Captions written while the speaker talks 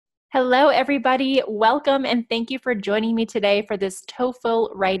Hello, everybody. Welcome and thank you for joining me today for this TOEFL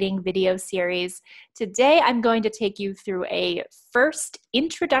writing video series. Today, I'm going to take you through a first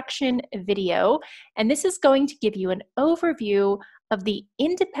introduction video, and this is going to give you an overview of the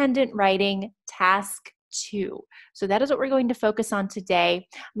independent writing task 2. So that is what we're going to focus on today.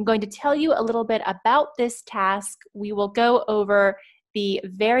 I'm going to tell you a little bit about this task. We will go over the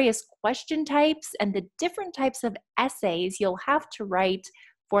various question types and the different types of essays you'll have to write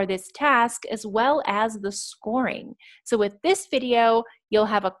for this task, as well as the scoring. So with this video, you'll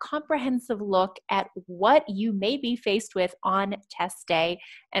have a comprehensive look at what you may be faced with on test day.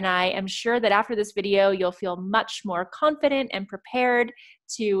 And I am sure that after this video, you'll feel much more confident and prepared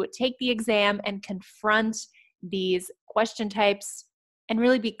to take the exam and confront these question types and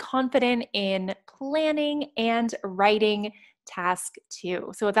really be confident in planning and writing task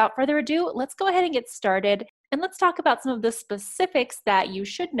 2. So without further ado, let's go ahead and get started. And let's talk about some of the specifics that you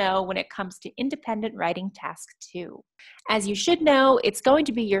should know when it comes to independent writing task 2. As you should know, it's going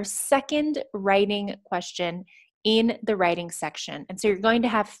to be your second writing question in the writing section. And so you're going to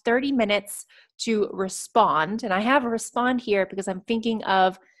have 30 minutes to respond. And I have a respond here because I'm thinking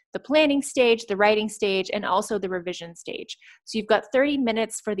of the planning stage, the writing stage, and also the revision stage. So you've got 30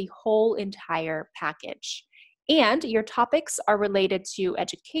 minutes for the whole entire package. And your topics are related to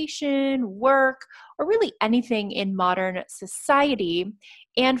education, work, or really anything in modern society.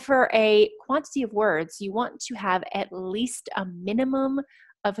 And for a quantity of words, you want to have at least a minimum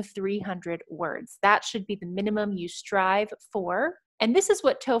of 300 words. That should be the minimum you strive for. And this is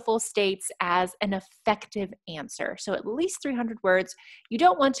what TOEFL states as an effective answer. So at least 300 words. You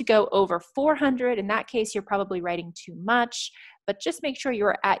don't want to go over 400. In that case, you're probably writing too much, but just make sure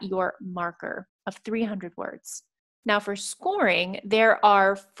you're at your marker of 300 words. Now for scoring, there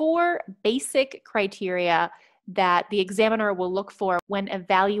are 4 basic criteria that the examiner will look for when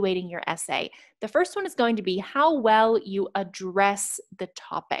evaluating your essay. The first one is going to be how well you address the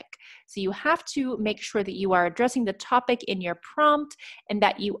topic. So you have to make sure that you are addressing the topic in your prompt and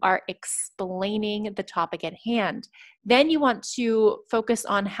that you are explaining the topic at hand. Then you want to focus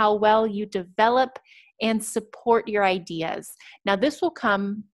on how well you develop and support your ideas. Now this will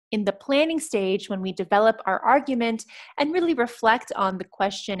come in the planning stage when we develop our argument and really reflect on the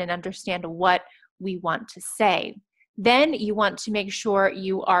question and understand what we want to say. Then you want to make sure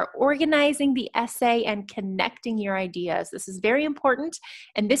you are organizing the essay and connecting your ideas. This is very important,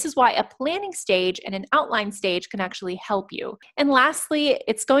 and this is why a planning stage and an outline stage can actually help you. And lastly,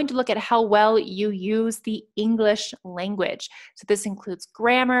 it's going to look at how well you use the English language. So this includes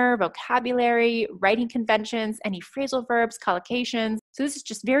grammar, vocabulary, writing conventions, any phrasal verbs, collocations. So this is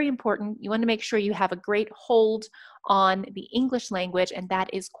just very important. You want to make sure you have a great hold on the English language, and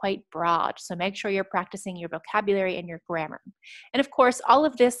that is quite broad. So make sure you're practicing your vocabulary and your grammar. And of course, all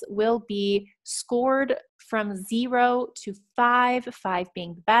of this will be scored from 0 to 5, 5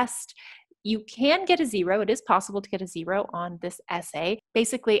 being the best. You can get a 0. It is possible to get a 0 on this essay.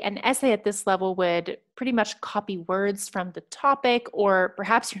 Basically, an essay at this level would pretty much copy words from the topic, or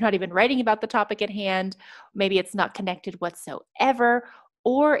perhaps you're not even writing about the topic at hand. Maybe it's not connected whatsoever,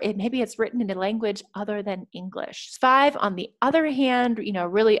 or maybe it's written in a language other than English. 5, on the other hand,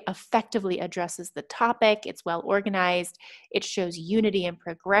 really effectively addresses the topic. It's well organized. It shows unity and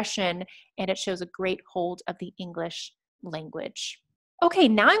progression, and it shows a great hold of the English language. Okay,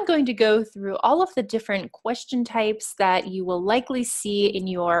 now I'm going to go through all of the different question types that you will likely see in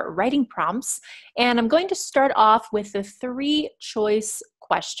your writing prompts, and I'm going to start off with the 3-choice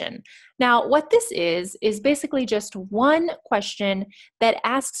question. Now, what this is basically just one question that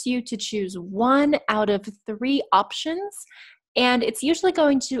asks you to choose 1 out of 3 options, and it's usually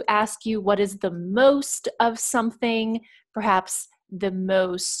going to ask you what is the most of something, perhaps the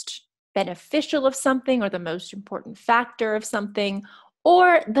most beneficial of something, or the most important factor of something,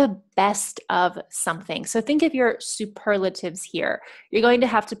 or the best of something. So think of your superlatives here. You're going to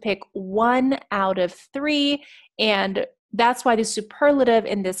have to pick 1 out of 3, and that's why the superlative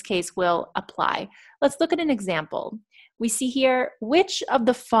in this case will apply. Let's look at an example. We see here, which of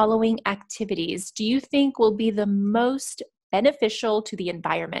the following activities do you think will be the most beneficial to the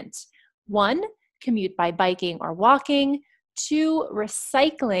environment? 1, commute by biking or walking. 2,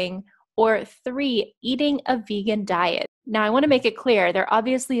 recycling. Or 3, eating a vegan diet. Now, I want to make it clear, there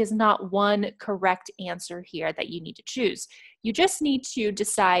obviously is not one correct answer here that you need to choose. You just need to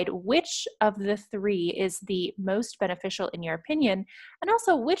decide which of the 3 is the most beneficial in your opinion, and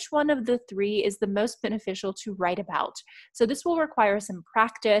also which one of the 3 is the most beneficial to write about. So this will require some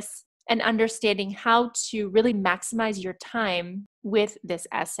practice and understanding how to really maximize your time with this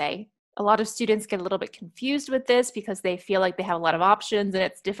essay. A lot of students get a little bit confused with this because they feel like they have a lot of options and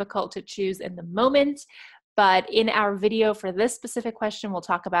it's difficult to choose in the moment. But in our video for this specific question, we'll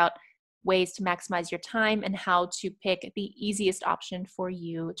talk about ways to maximize your time and how to pick the easiest option for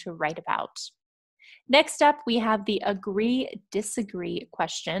you to write about. Next up, we have the agree-disagree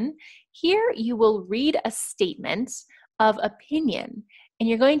question. Here you will read a statement of opinion, and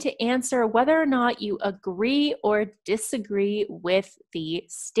you're going to answer whether or not you agree or disagree with the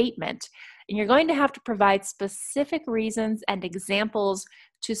statement. And you're going to have to provide specific reasons and examples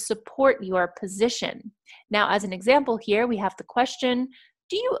to support your position. Now, as an example here, we have the question,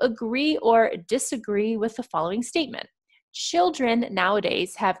 do you agree or disagree with the following statement? Children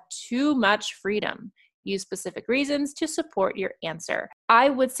nowadays have too much freedom. Use specific reasons to support your answer. I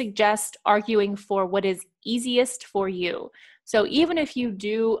would suggest arguing for what is easiest for you. So even if you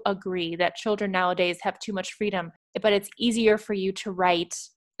do agree that children nowadays have too much freedom, but it's easier for you to write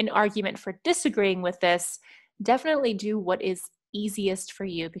an argument for disagreeing with this, definitely do what is easiest for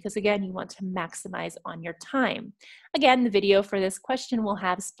you because again, you want to maximize on your time. Again, the video for this question will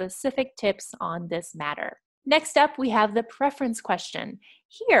have specific tips on this matter. Next up, we have the preference question.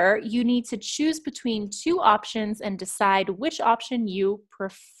 Here, you need to choose between two options and decide which option you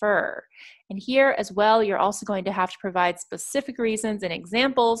prefer. And here as well, you're also going to have to provide specific reasons and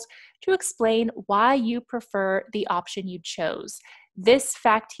examples to explain why you prefer the option you chose. This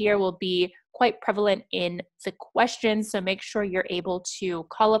fact here will be quite prevalent in the question, so make sure you're able to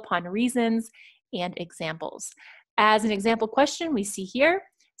call upon reasons and examples. As an example question, we see here,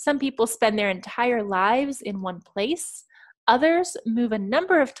 some people spend their entire lives in one place. Others move a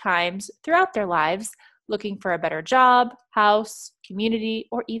number of times throughout their lives looking for a better job, house, community,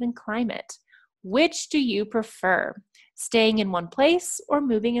 or even climate. Which do you prefer? Staying in one place or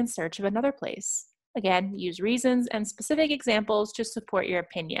moving in search of another place? Again, use reasons and specific examples to support your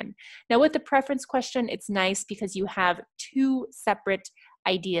opinion. Now with the preference question, it's nice because you have two separate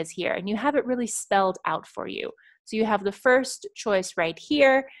ideas here and you have it really spelled out for you. So you have the first choice right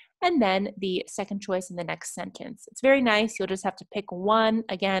here and then the second choice in the next sentence. It's very nice. You'll just have to pick one,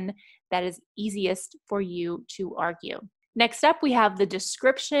 again, that is easiest for you to argue. Next up, we have the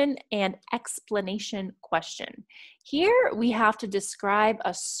description and explanation question. Here, we have to describe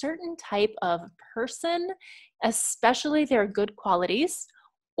a certain type of person, especially their good qualities,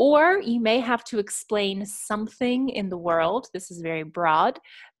 or you may have to explain something in the world. This is very broad,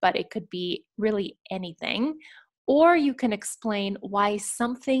 but it could be really anything. Or you can explain why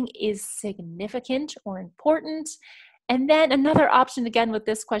something is significant or important. And then another option, again, with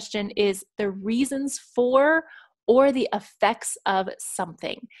this question is the reasons for or the effects of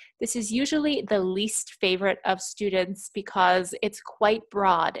something. This is usually the least favorite of students because it's quite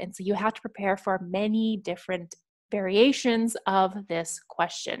broad, and so you have to prepare for many different variations of this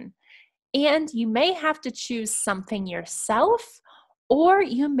question. And you may have to choose something yourself, or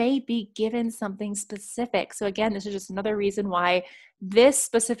you may be given something specific. So again, this is just another reason why this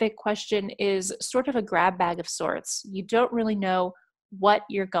specific question is sort of a grab bag of sorts. You don't really know what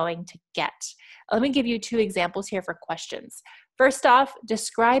you're going to get. Let me give you two examples here for questions. First off,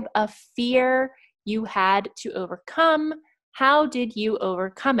 describe a fear you had to overcome. How did you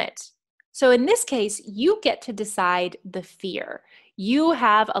overcome it? So in this case, you get to decide the fear. You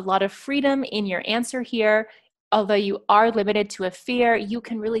have a lot of freedom in your answer here. Although you are limited to a fear, you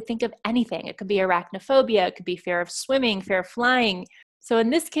can really think of anything. It could be arachnophobia, it could be fear of swimming, fear of flying. So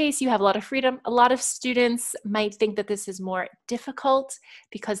in this case, you have a lot of freedom. A lot of students might think that this is more difficult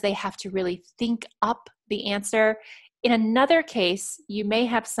because they have to really think up the answer. In another case, you may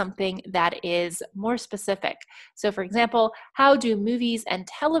have something that is more specific. So for example, how do movies and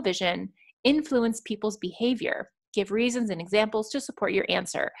television influence people's behavior? Give reasons and examples to support your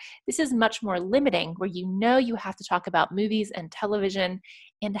answer. This is much more limiting where you know you have to talk about movies and television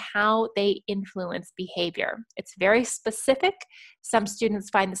and how they influence behavior. It's very specific. Some students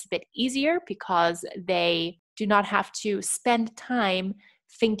find this a bit easier because they do not have to spend time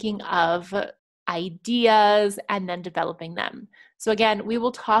thinking of ideas and then developing them. So again, we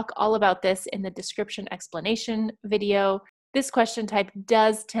will talk all about this in the description explanation video. This question type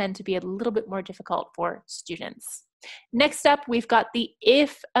does tend to be a little bit more difficult for students. Next up, we've got the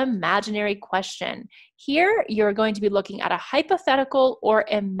if imaginary question. Here, you're going to be looking at a hypothetical or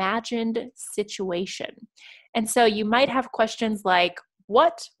imagined situation. And so you might have questions like,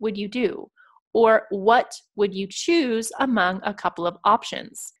 what would you do? Or what would you choose among a couple of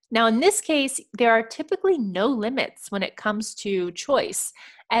options? Now, in this case, there are typically no limits when it comes to choice,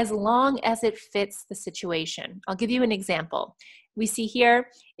 as long as it fits the situation. I'll give you an example. We see here,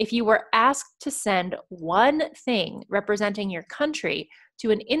 if you were asked to send one thing representing your country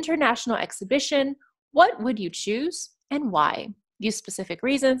to an international exhibition, what would you choose and why? Use specific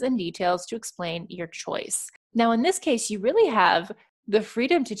reasons and details to explain your choice. Now, in this case, you really have the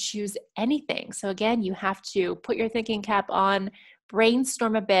freedom to choose anything. So again, you have to put your thinking cap on,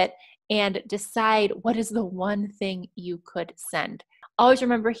 brainstorm a bit, and decide what is the one thing you could send. Always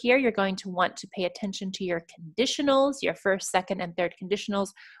remember here, you're going to want to pay attention to your conditionals, your first, second, and third conditionals,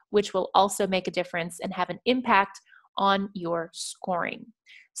 which will also make a difference and have an impact on your scoring.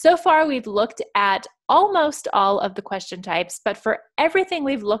 So far, we've looked at almost all of the question types, but for everything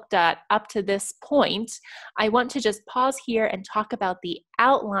we've looked at up to this point, I want to just pause here and talk about the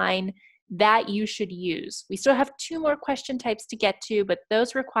outline that you should use. We still have 2 more question types to get to, but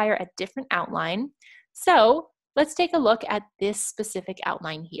those require a different outline. So let's take a look at this specific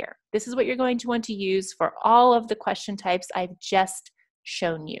outline here. This is what you're going to want to use for all of the question types I've just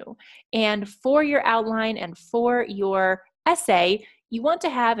shown you. And for your outline and for your essay, you want to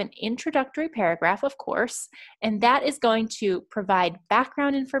have an introductory paragraph, of course, and that is going to provide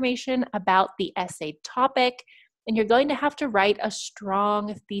background information about the essay topic, and you're going to have to write a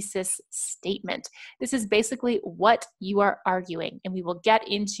strong thesis statement. This is basically what you are arguing, and we will get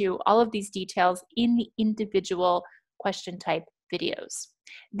into all of these details in the individual question type videos.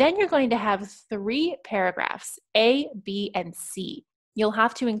 Then you're going to have 3 paragraphs, A, B, and C. You'll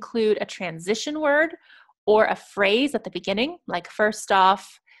have to include a transition word or a phrase at the beginning, like first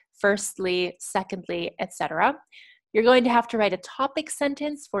off, firstly, secondly, etc. You're going to have to write a topic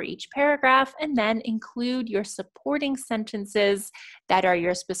sentence for each paragraph and then include your supporting sentences that are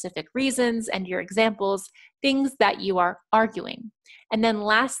your specific reasons and your examples, things that you are arguing. And then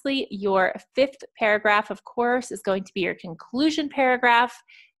lastly, your 5th paragraph, of course, is going to be your conclusion paragraph.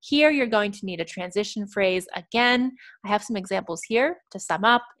 Here, you're going to need a transition phrase. Again, I have some examples here to sum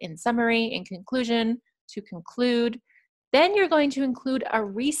up, in summary, in conclusion, to conclude. Then you're going to include a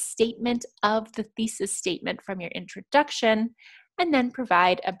restatement of the thesis statement from your introduction, and then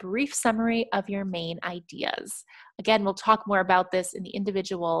provide a brief summary of your main ideas. Again, we'll talk more about this in the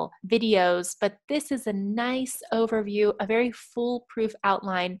individual videos, but this is a nice overview, a very foolproof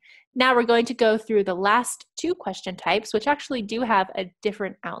outline. Now we're going to go through the last 2 question types, which actually do have a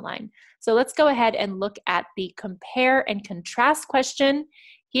different outline. So let's go ahead and look at the compare and contrast question.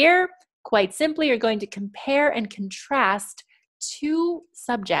 Here, quite simply, you're going to compare and contrast 2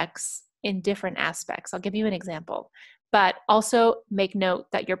 subjects in different aspects. I'll give you an example, but also make note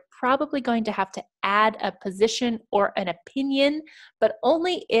that you're probably going to have to add a position or an opinion, but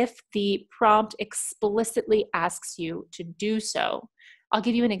only if the prompt explicitly asks you to do so. I'll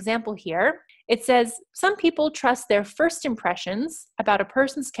give you an example here. It says, some people trust their first impressions about a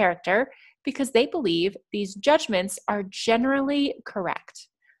person's character because they believe these judgments are generally correct.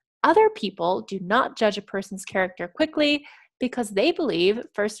 Other people do not judge a person's character quickly because they believe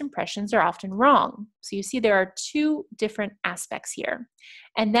first impressions are often wrong. So you see there are 2 different aspects here.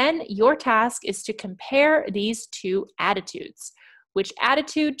 And then your task is to compare these 2 attitudes. Which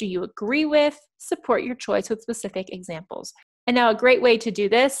attitude do you agree with? Support your choice with specific examples. And now a great way to do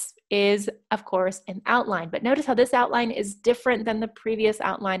this is, of course, an outline. But notice how this outline is different than the previous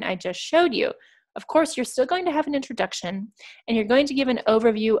outline I just showed you. Of course, you're still going to have an introduction, and you're going to give an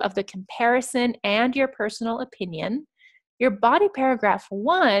overview of the comparison and your personal opinion. Your body paragraph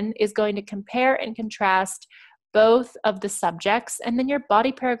 1 is going to compare and contrast both of the subjects, and then your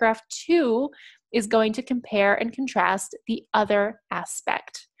body paragraph 2 is going to compare and contrast the other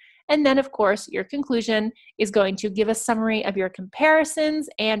aspect. And then, of course, your conclusion is going to give a summary of your comparisons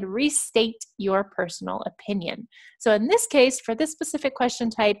and restate your personal opinion. So in this case, for this specific question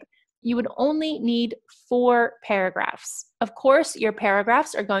type, you would only need 4 paragraphs. Of course, your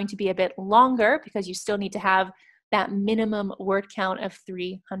paragraphs are going to be a bit longer because you still need to have that minimum word count of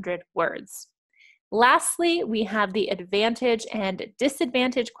 300 words. Lastly, we have the advantage and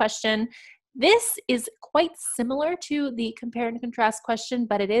disadvantage question. This is quite similar to the compare and contrast question,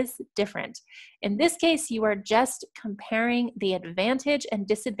 but it is different. In this case, you are just comparing the advantage and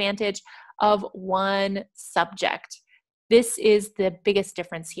disadvantage of one subject. This is the biggest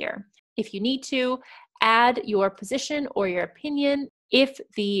difference here. If you need to, add your position or your opinion if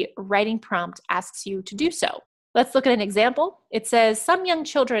the writing prompt asks you to do so. Let's look at an example. It says, some young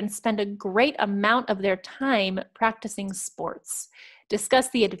children spend a great amount of their time practicing sports. Discuss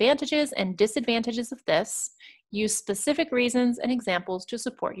the advantages and disadvantages of this. Use specific reasons and examples to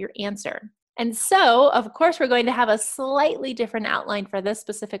support your answer. And so, of course, we're going to have a slightly different outline for this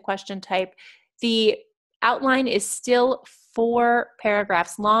specific question type. The outline is still 4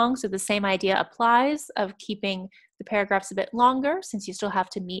 paragraphs long, so the same idea applies of keeping the paragraphs a bit longer since you still have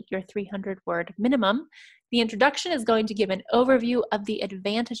to meet your 300-word minimum. The introduction is going to give an overview of the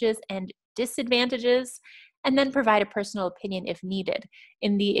advantages and disadvantages, and then provide a personal opinion if needed.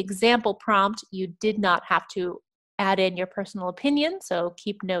 In the example prompt, you did not have to add in your personal opinion, so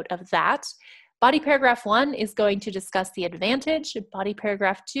keep note of that. Body paragraph 1 is going to discuss the advantage. Body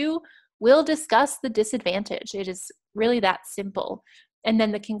paragraph 2 will discuss the disadvantage. It is really that simple. And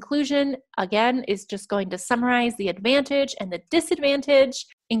then the conclusion, again, is just going to summarize the advantage and the disadvantage,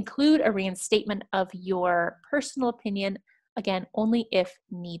 include a reinstatement of your personal opinion, again, only if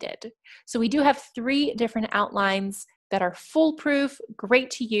needed. So we do have 3 different outlines that are foolproof, great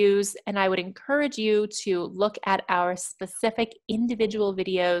to use, and I would encourage you to look at our specific individual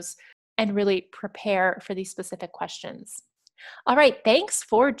videos and really prepare for these specific questions. All right, thanks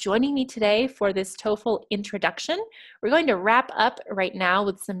for joining me today for this TOEFL introduction. We're going to wrap up right now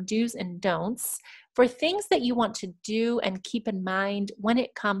with some do's and don'ts for things that you want to do and keep in mind when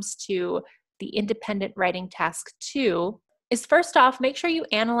it comes to the independent writing task 2. Is first off, make sure you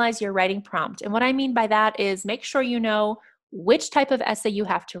analyze your writing prompt. And what I mean by that is make sure you know which type of essay you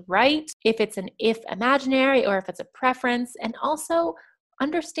have to write, if it's an if imaginary or if it's a preference, and also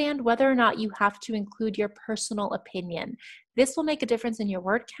understand whether or not you have to include your personal opinion. This will make a difference in your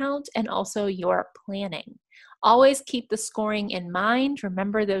word count and also your planning. Always keep the scoring in mind.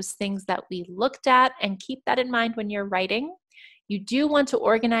 Remember those things that we looked at and keep that in mind when you're writing. You do want to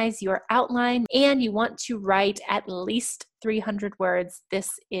organize your outline and you want to write at least 300 words. This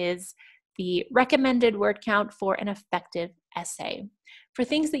is the recommended word count for an effective essay. For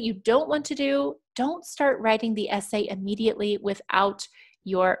things that you don't want to do, don't start writing the essay immediately without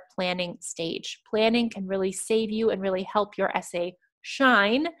your planning stage. Planning can really save you and really help your essay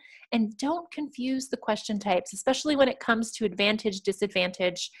shine. And don't confuse the question types, especially when it comes to advantage,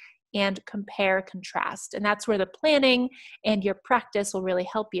 disadvantage, and compare, contrast. And that's where the planning and your practice will really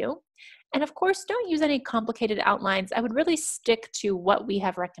help you. And of course, don't use any complicated outlines. I would really stick to what we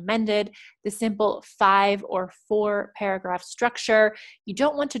have recommended, the simple 5 or 4 paragraph structure. You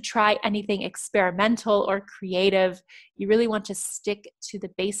don't want to try anything experimental or creative. You really want to stick to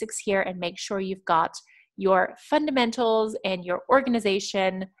the basics here and make sure you've got your fundamentals and your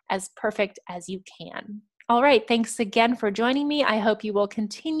organization as perfect as you can. All right, thanks again for joining me. I hope you will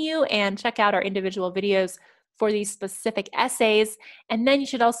continue and check out our individual videos for these specific essays. And then you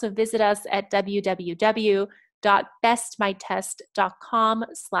should also visit us at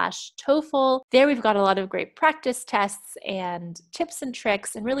www.bestmytest.com/TOEFL. There we've got a lot of great practice tests and tips and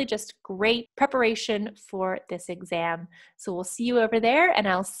tricks and really just great preparation for this exam. So we'll see you over there and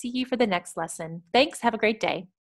I'll see you for the next lesson. Thanks, have a great day.